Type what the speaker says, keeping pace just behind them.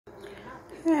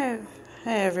Hey,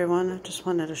 hey everyone, I just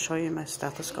wanted to show you my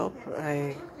stethoscope.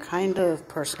 I kind of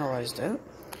personalized it.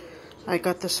 I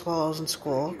got this while I was in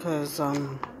school because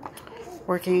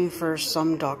working for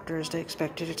some doctors, they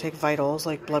expect you to take vitals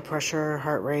like blood pressure,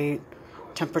 heart rate,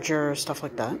 temperature, stuff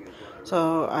like that.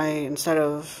 So instead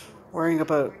of worrying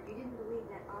about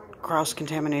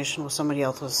cross-contamination with somebody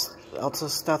else's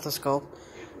stethoscope,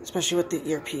 especially with the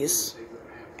earpiece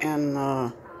and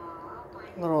the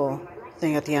little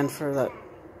thing at the end for the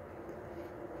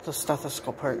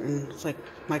stethoscope part, and it's like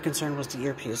my concern was the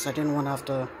earpiece. I didn't want to have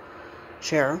to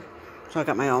share, so I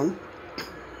got my own.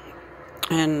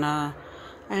 And I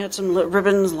had some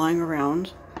ribbons lying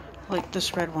around, like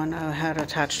this red one I had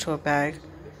attached to a bag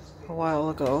a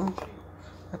while ago.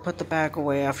 I put the bag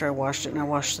away after I washed it, and I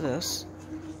washed this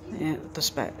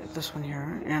one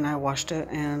here, and I washed it,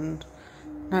 and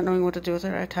not knowing what to do with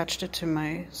it, I attached it to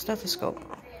my stethoscope.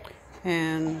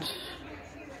 And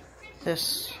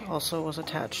this also was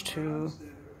attached to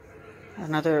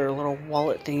another little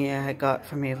wallet thingy I had got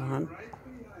from Avon.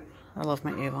 I love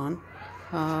my Avon.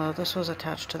 This was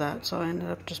attached to that, so I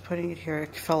ended up just putting it here.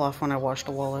 It fell off when I washed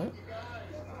the wallet.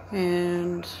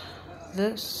 And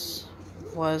this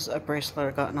was a bracelet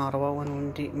I got in Ottawa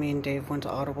when me and Dave went to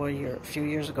Ottawa a few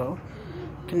years ago.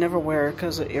 Can never wear it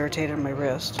because it irritated my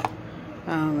wrist.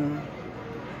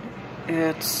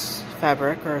 It's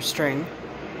fabric or string,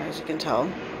 as you can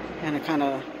tell, and it kind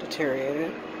of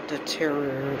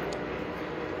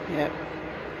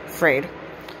frayed.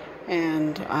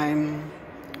 And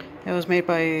it was made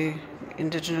by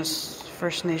Indigenous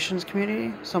First Nations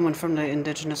community, someone from the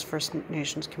Indigenous First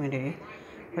Nations community,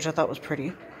 which I thought was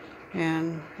pretty,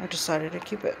 and I decided to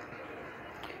keep it.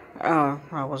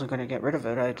 I wasn't going to get rid of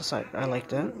it. I decided I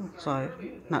liked it, so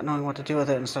not knowing what to do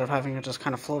with it, instead of having it just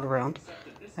kind of float around,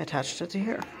 I attached it to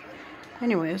here.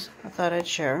 Anyways, I thought I'd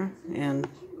share, and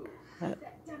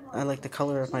I like the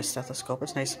color of my stethoscope.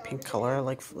 It's a nice pink color. I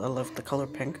love the color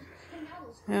pink.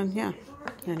 And yeah,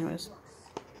 anyways,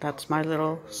 that's my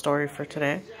little story for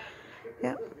today.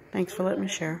 Yeah, thanks for letting me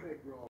share.